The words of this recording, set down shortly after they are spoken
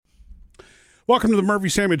Welcome to the Murphy,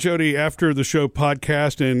 Sam, and Jody After the Show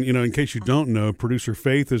podcast. And, in case you don't know, producer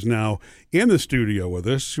Faith is now in the studio with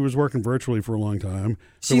us. She was working virtually for a long time.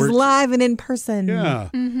 She's live and in person. Yeah.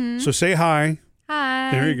 Mm-hmm. So say hi.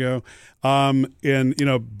 Hi. There you go.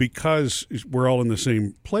 And, because we're all in the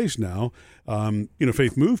same place now,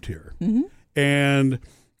 Faith moved here. Mm-hmm. And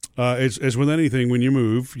as with anything, when you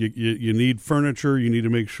move, you need furniture. You need to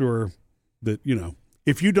make sure that,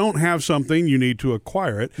 if you don't have something, you need to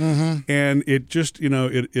acquire it. Mm-hmm. And it just,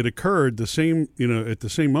 it occurred the same, at the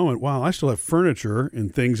same moment. Wow, I still have furniture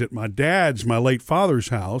and things at my late father's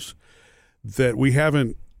house that we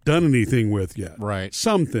haven't done anything with yet. Right.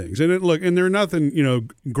 Some things. And and they're nothing,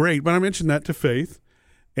 great, but I mentioned that to Faith.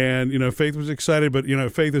 And, Faith was excited, but,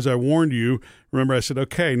 Faith, as I warned you, remember I said,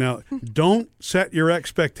 okay, now don't set your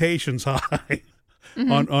expectations high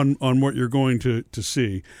mm-hmm. on what you're going to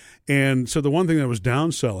see. And so the one thing that was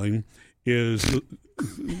downselling is...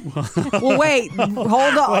 Well, wait,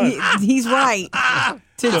 hold on. He's right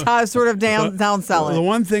to sort of downsell it. The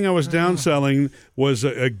one thing I was downselling was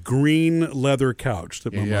a green leather couch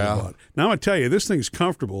that my mother bought. Now, I tell you, this thing's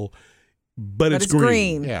comfortable, but it's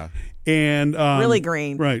green. Yeah. And really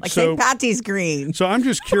green. Right. Like St. Patty's green. So I'm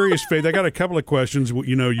just curious, Faith, I got a couple of questions.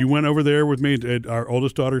 You went over there with me, our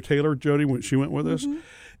oldest daughter, Taylor, Jody, when she went with us,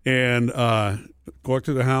 and go up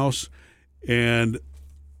to the house, and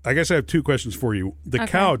I guess I have two questions for you. The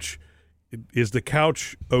couch, is the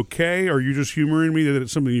couch okay? Are you just humoring me that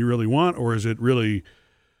it's something you really want, or is it really...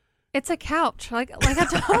 It's a couch. Like I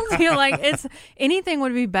told you, it's anything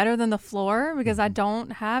would be better than the floor because I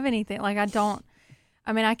don't have anything.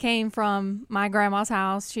 I came from my grandma's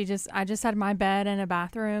house. I just had my bed and a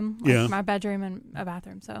bathroom, my bedroom and a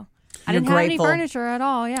bathroom. So I didn't have any furniture at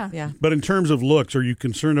all. Yeah. Yeah. But in terms of looks, are you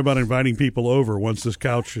concerned about inviting people over once this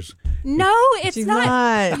couch is? No, it's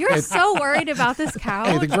not. You're so worried about this couch.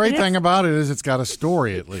 Hey, the great thing about it is it's got a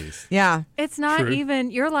story at least. Yeah. It's not even.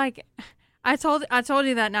 You're like. I told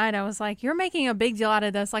you that night, I was like, you're making a big deal out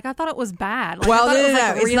of this. I thought it was bad. Well, no,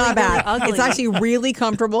 it's really, not bad. Really ugly. It's actually really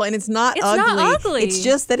comfortable, and it's not ugly. It's not ugly. It's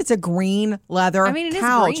just that it's a green leather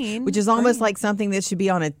couch, green, which is almost like something that should be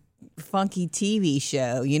on a funky TV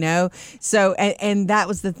show, So, and that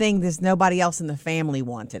was the thing. There's nobody else in the family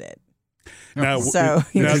wanted it. Now, did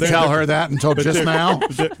you tell her that until just now?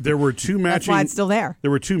 There were two matching. That's why it's still there.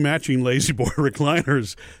 There were two matching Lazy Boy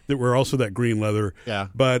recliners that were also that green leather. Yeah.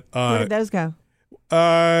 But where did those go?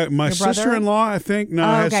 My sister-in-law, I think,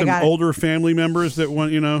 has some older family members that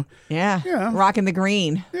want, Yeah, rocking the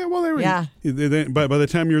green. Yeah, well, by the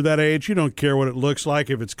time you're that age, you don't care what it looks like.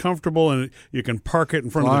 If it's comfortable and you can park it in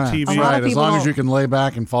front of the TV. Right, as long as you can lay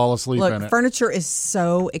back and fall asleep in it. Furniture is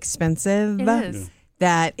so expensive. It is.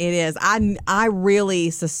 That it is. I really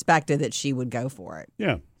suspected that she would go for it.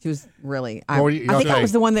 Yeah. She was really. I think I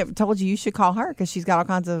was the one that told you should call her because she's got all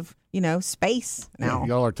kinds of, space now. Yeah,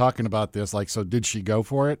 y'all are talking about this. So did she go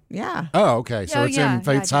for it? Yeah. Oh, okay. So it's in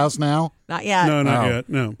Faith's house now? Not yet. No, not yet.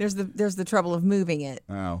 No. There's the trouble of moving it.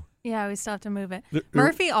 Oh. Yeah, we still have to move it.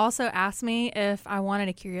 Murphy also asked me if I wanted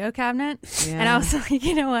a curio cabinet. Yeah. And I was like,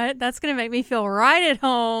 you know what? That's going to make me feel right at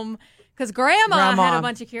home. Because Grandma had a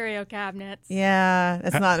bunch of curio cabinets. Yeah,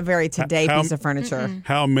 that's not a very today piece of furniture. Mm-mm.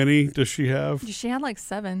 How many does she have? She had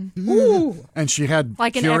 7. Ooh. And she had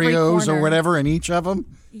curios or whatever in each of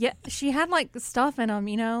them? Yeah, she had stuff in them,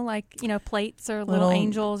 plates or little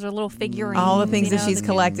angels or little figurines. All the things that she's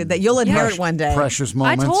collected that you'll inherit one day. Precious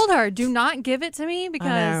moments. I told her, do not give it to me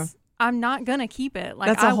because I'm not going to keep it.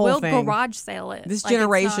 That's a whole will thing. Garage sale it. This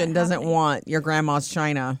generation doesn't want your grandma's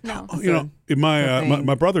china. No.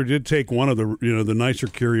 My brother did take one of the nicer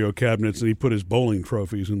curio cabinets and he put his bowling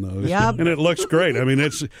trophies in those. Yep. And it looks great. I mean,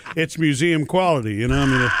 it's museum quality,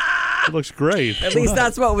 it looks great. At least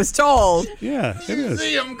that's what was told. Yeah, it is.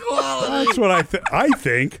 Museum quality. That's what I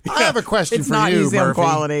think. I have a question it's for not you, museum Murphy.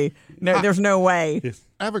 quality. No, there's no way.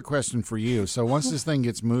 I have a question for you. So once this thing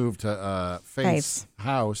gets moved to Faith's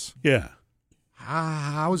house,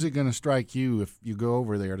 how is it going to strike you if you go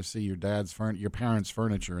over there to see your parents'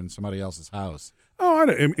 furniture in somebody else's house? Oh,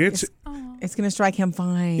 it's going to strike him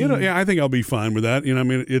fine. I think I'll be fine with that.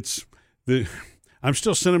 I'm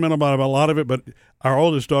still sentimental about a lot of it, but our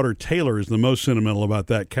oldest daughter, Taylor, is the most sentimental about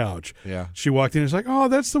that couch. Yeah. She walked in and was like, oh,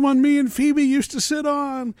 that's the one me and Phoebe used to sit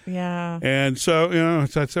on. Yeah. And so,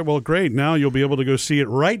 I said, well, great. Now you'll be able to go see it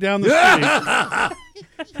right down the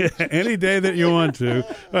street any day that you want to,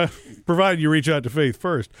 provided you reach out to Faith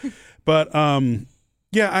first. But, I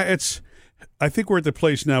think we're at the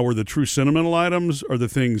place now where the true sentimental items are the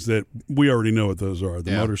things that we already know what those are,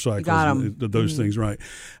 the motorcycles, those things, right?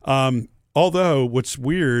 Although what's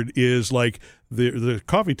weird is the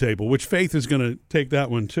coffee table, which Faith is going to take that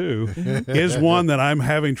one too, is one that I'm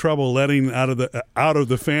having trouble letting out of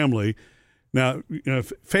the family. Now,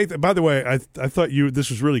 Faith. By the way, I thought this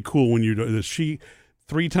was really cool when she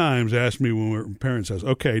 3 times asked me when we were in parents' house.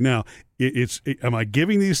 Okay, now am I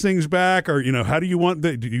giving these things back, or how do you want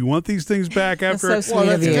do you want these things back after? That's so sweet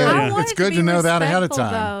of you. It's good to know that ahead of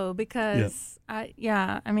time, though, because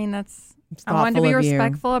I mean that's. I wanted to be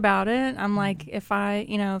respectful about it. I'm like, if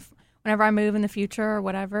whenever I move in the future or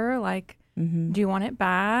whatever, like, do you want it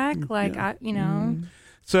back? Like,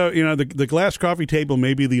 So, the glass coffee table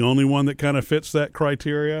may be the only one that kind of fits that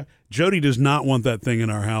criteria. Jody does not want that thing in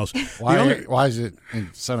our house. Why is it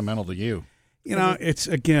sentimental to you? It's,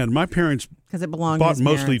 again, my parents because it belonged bought to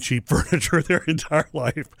mostly cheap furniture their entire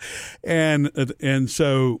life. And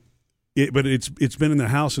so, but it's been in the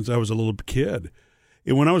house since I was a little kid.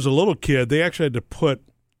 And when I was a little kid, they actually had to put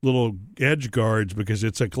little edge guards because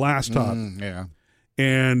it's a glass top. Yeah.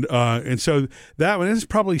 And so that one is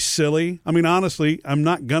probably silly. I mean, honestly, I'm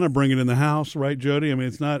not gonna bring it in the house, right, Jody? I mean,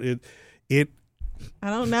 it's not it.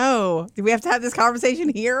 I don't know. Do we have to have this conversation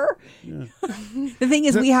here? Yeah. The thing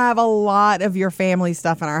is, we have a lot of your family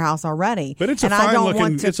stuff in our house already. But it's a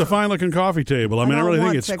fine looking coffee table. I mean, I really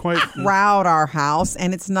think it's quite crowd our house,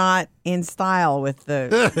 and it's not in style with the.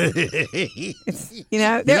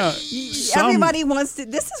 Everybody wants to.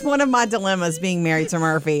 This is one of my dilemmas being married to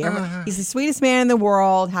Murphy. He's the sweetest man in the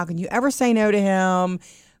world. How can you ever say no to him?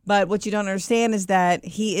 But what you don't understand is that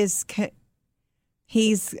he is.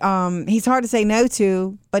 He's hard to say no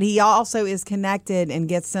to, but he also is connected and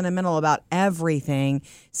gets sentimental about everything.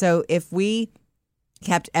 So if we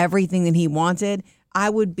kept everything that he wanted, I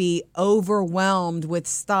would be overwhelmed with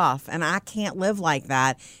stuff, and I can't live like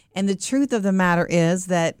that. And the truth of the matter is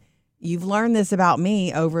that you've learned this about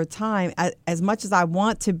me over time. As much as I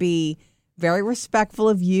want to be very respectful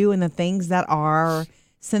of you and the things that are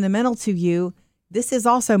sentimental to you, this is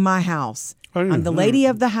also my house. Oh, yeah. I'm the lady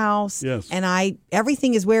of the house, yes. And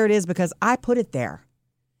everything is where it is because I put it there.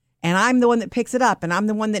 And I'm the one that picks it up, and I'm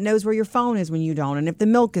the one that knows where your phone is when you don't, and if the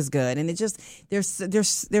milk is good. And it just there's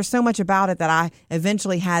so much about it that I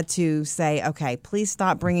eventually had to say, okay, please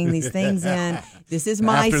stop bringing these things in. This is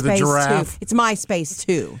my space too. It's my space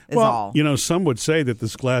too. All. Some would say that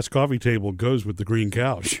this glass coffee table goes with the green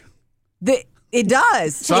couch. It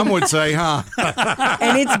does. Some would say, huh?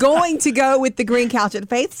 And it's going to go with the green couch at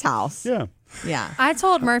Faith's house. Yeah. Yeah. I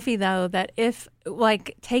told Murphy, though, that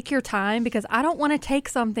take your time, because I don't want to take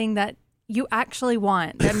something that you actually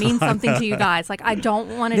want that means something to you guys. Like, I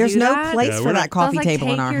don't want to do that. There's no place for that coffee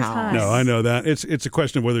table in our house. Time. No, I know that. It's a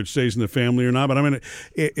question of whether it stays in the family or not. But I mean,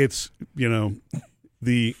 it's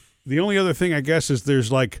the only other thing I guess is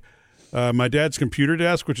there's my dad's computer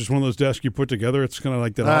desk, which is one of those desks you put together. It's kind of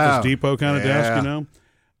like that Office Depot kind of desk,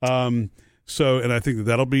 So, and I think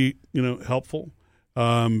that'll be, helpful.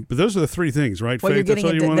 But those are the 3 things, right? Well, Faith, you're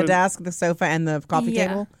getting the desk, the sofa, and the coffee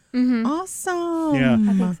table? Mm-hmm. Awesome. Yeah.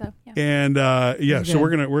 I think so, yeah. And, so we're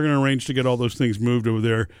gonna arrange to get all those things moved over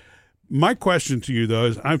there. My question to you, though,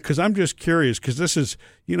 is because I'm just curious, because this is,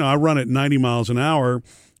 I run at 90 miles an hour,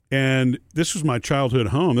 and this was my childhood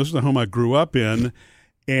home. This is the home I grew up in.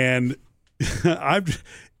 And I'm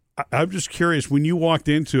just curious, when you walked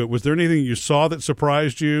into it, was there anything you saw that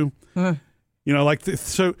surprised you? So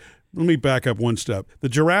let me back up one step. The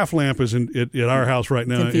giraffe lamp is at our house right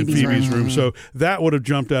now in Phoebe's room. So that would have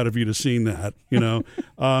jumped out if you'd have seen that.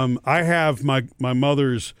 I have my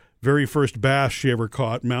mother's very first bass she ever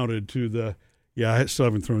caught mounted to the. Yeah, I still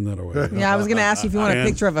haven't thrown that away. Yeah, I was going to ask you if you want a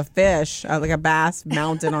picture of a fish, like a bass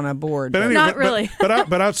mounted on a board. But not really.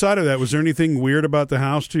 But outside of that, was there anything weird about the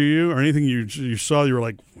house to you, or anything you saw you were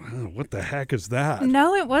like, wow, what the heck is that?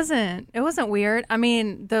 No, it wasn't. It wasn't weird. I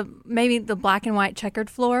mean, maybe the black and white checkered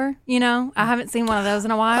floor. I haven't seen one of those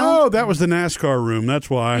in a while. Oh, that was the NASCAR room. That's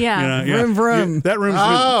why. Yeah. Vroom, vroom. That room's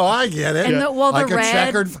I get it. And the red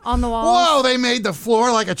checkered on the wall. Whoa, they made the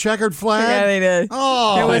floor like a checkered flag? Yeah, they did.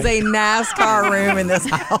 Oh. There was a NASCAR room in this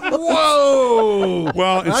house. Whoa.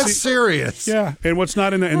 Well, that's serious. Yeah, and what's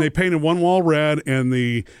not in there, and they painted one wall red, and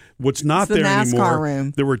what's not there NASCAR anymore.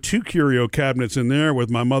 Room. There were 2 curio cabinets in there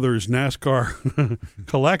with my mother's NASCAR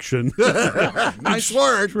collection. Nice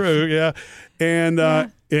word. True, yeah.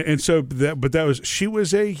 And so she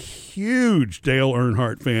was a huge Dale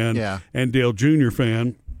Earnhardt fan and Dale Jr.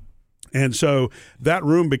 fan. And so that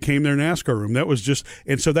room became their NASCAR room. That was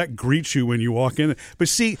and so that greets you when you walk in. But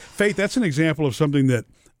see, Faith, that's an example of something that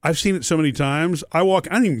I've seen it so many times. I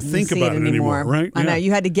don't even think about it anymore, right? I know.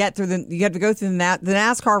 You had to go through the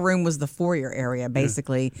NASCAR room was the foyer area,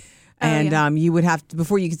 basically. And you would have to,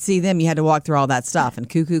 before you could see them, you had to walk through all that stuff and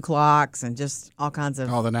cuckoo clocks and just all kinds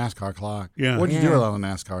of. Oh, the NASCAR clock. Yeah. What did you do with all the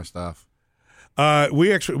NASCAR stuff? We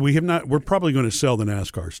have not. We're probably going to sell the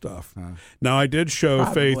NASCAR stuff. Now, I did show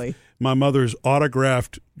Faith my mother's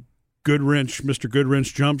autographed Mr.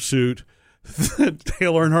 Goodwrench jumpsuit that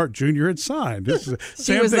Dale Earnhardt Jr. had signed.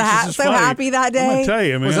 She was so happy that day. I'm gonna tell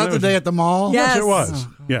you, man. Was that the day at the mall? Yes, it was.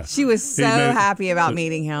 Yeah, she was so happy about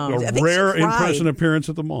meeting him. A rare in-person appearance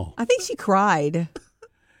at the mall. I think she cried.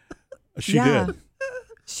 She did.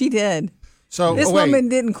 She did. So this woman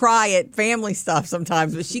didn't cry at family stuff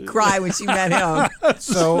sometimes, but she cried when she met him.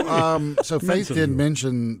 So Faith did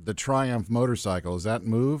mention the Triumph motorcycle. Is that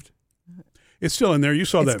moved? It's still in there. You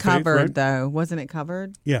saw that. It's covered, Faith, right? though. Wasn't it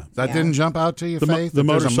covered? Yeah. That didn't jump out to you, Faith? The There's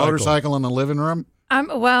motorcycle. a motorcycle in the living room?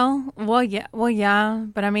 Well, yeah.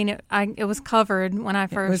 But I mean, it was covered when I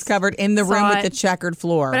first. It was covered in the room with the checkered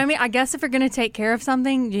floor. But I mean, I guess if you're going to take care of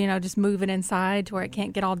something, just move it inside to where it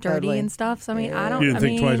can't get all dirty and stuff. So I mean, I don't. You didn't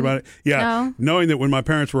think twice about it. Yeah, no. Knowing that when my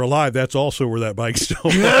parents were alive, that's also where that bike still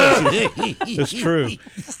was. It's true,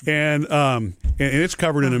 and it's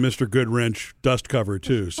covered in a Mr. Goodwrench dust cover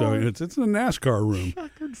too. So it's in the NASCAR room.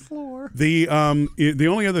 Checkered floor. The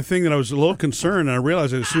only other thing that I was a little concerned, and I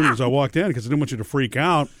realized it as soon as I walked in because I didn't want you to freak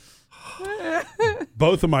out.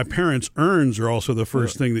 Both of my parents' urns are also the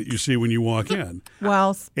first thing that you see when you walk in.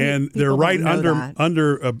 Well, and they're right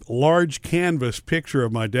under a large canvas picture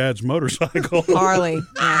of my dad's motorcycle. Harley.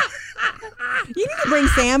 Yeah. You need to bring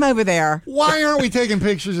Sam over there. Why aren't we taking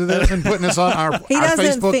pictures of this and putting this on our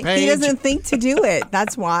Facebook page? He doesn't think to do it.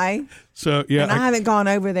 That's why. So yeah, and I haven't gone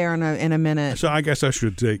over there in a minute. So I guess I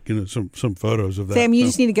should take some photos of that. Sam, you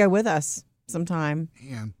just need to go with us sometime.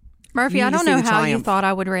 Yeah. Murphy, I don't know how you thought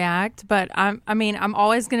I would react, but I'm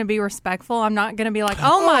always going to be respectful. I'm not going to be like,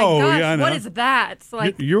 "Oh my gosh, yeah, what is that?" It's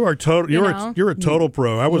like you're a total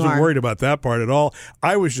pro. I wasn't worried about that part at all.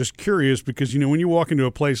 I was just curious because when you walk into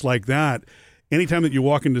a place like that, anytime that you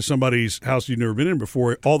walk into somebody's house you've never been in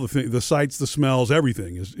before, all the sights, the smells,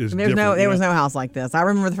 everything is different. There was no house like this. I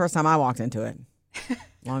remember the first time I walked into it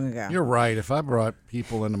long ago. You're right. If I brought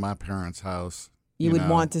people into my parents' house. You would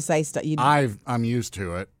want to say stuff. I'm used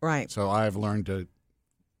to it. Right. So I've learned to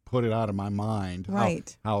put it out of my mind.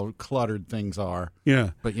 Right. How cluttered things are.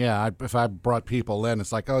 Yeah. But yeah, if I brought people in,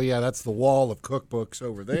 it's like, oh yeah, that's the wall of cookbooks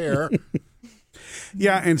over there.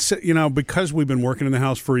 Yeah, and so, because we've been working in the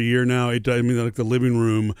house for a year now, like the living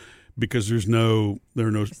room, because there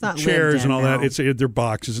are no chairs and all that. They're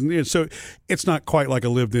boxes, and so it's not quite like a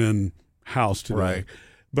lived-in house today. Right.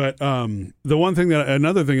 But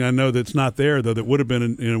another thing I know that's not there though that would have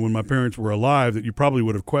been when my parents were alive that you probably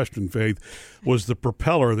would have questioned, Faith, was the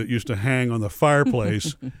propeller that used to hang on the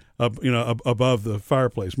fireplace, above the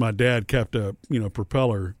fireplace. My dad kept a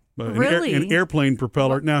propeller, an airplane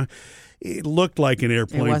propeller. Now it looked like an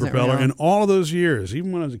airplane propeller, and all of those years,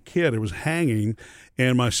 even when I was a kid, it was hanging,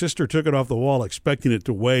 and my sister took it off the wall expecting it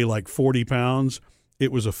to weigh like 40 pounds.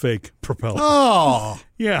 It was a fake propeller. Oh.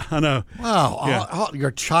 Yeah, I know. Wow. Yeah. Your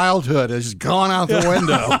childhood has gone out the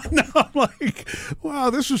window. No, I'm like, wow,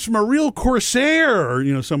 this was from a real Corsair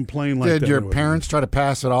or, some plane like that. Did your parents try to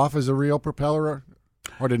pass it off as a real propeller?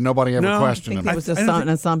 Or did nobody ever question it? It was an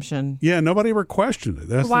assumption. Yeah, nobody ever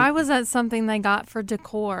questioned it. Why was that something they got for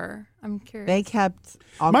decor? I'm curious. They kept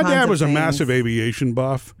all My kinds dad of was a things. massive aviation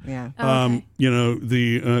buff. Yeah.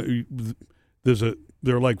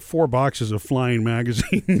 There are like 4 boxes of Flying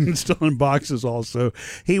magazine still in boxes also.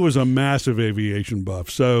 He was a massive aviation buff.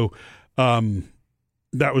 So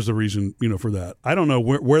that was the reason, for that. I don't know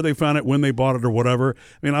where they found it, when they bought it or whatever.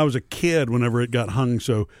 I mean, I was a kid whenever it got hung.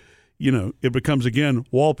 So, it becomes, again,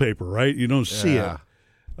 wallpaper, right? You don't see it.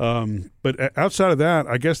 But outside of that,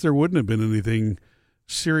 I guess there wouldn't have been anything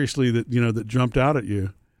seriously that, that jumped out at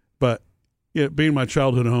you. But being my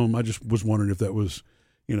childhood home, I just was wondering if that was,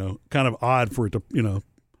 kind of odd for it to,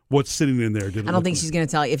 what's sitting in there. I don't think she's going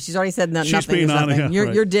to tell you. If she's already said nothing, being there's nothing.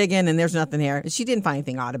 honest, You're digging and there's nothing here. She didn't find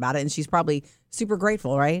anything odd about it, and she's probably super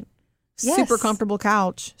grateful, right? Yes. Super comfortable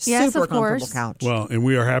couch. Yes, super of comfortable course. couch. Well, and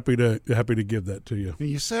we are happy to give that to you.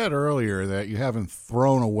 You said earlier that you haven't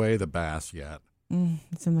thrown away the bass yet.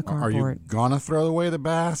 It's in the carport. Are you going to throw away the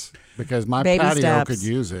bass? Because my Baby patio steps. could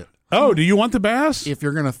use it. Oh, do you want the bass? If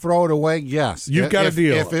you're going to throw it away, yes. You've got a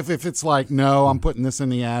deal. If it's like, no, I'm putting this in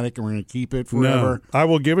the attic and we're going to keep it forever. No, I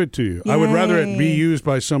will give it to you. I would rather it be used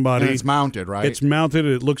by somebody. And it's mounted, right? It's mounted.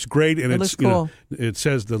 It looks great, and It looks cool. It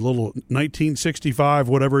says the little 1965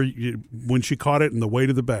 whatever when she caught it and the weight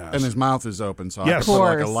of the bass. And his mouth is open, so Yes. I Of can put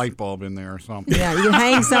like a course. light bulb in there or something. Yeah, you can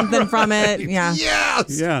hang something from it. Yeah.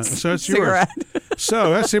 Yes! Yeah, so it's Cigarette. yours.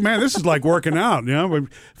 So that's it, man. This is like working out. You know,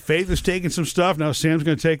 Faith is taking some stuff. Now Sam's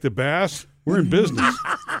going to take the bass. We're in business.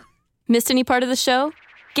 Missed any part of the show?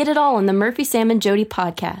 Get it all on the Murphy, Sam, and Jody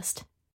podcast.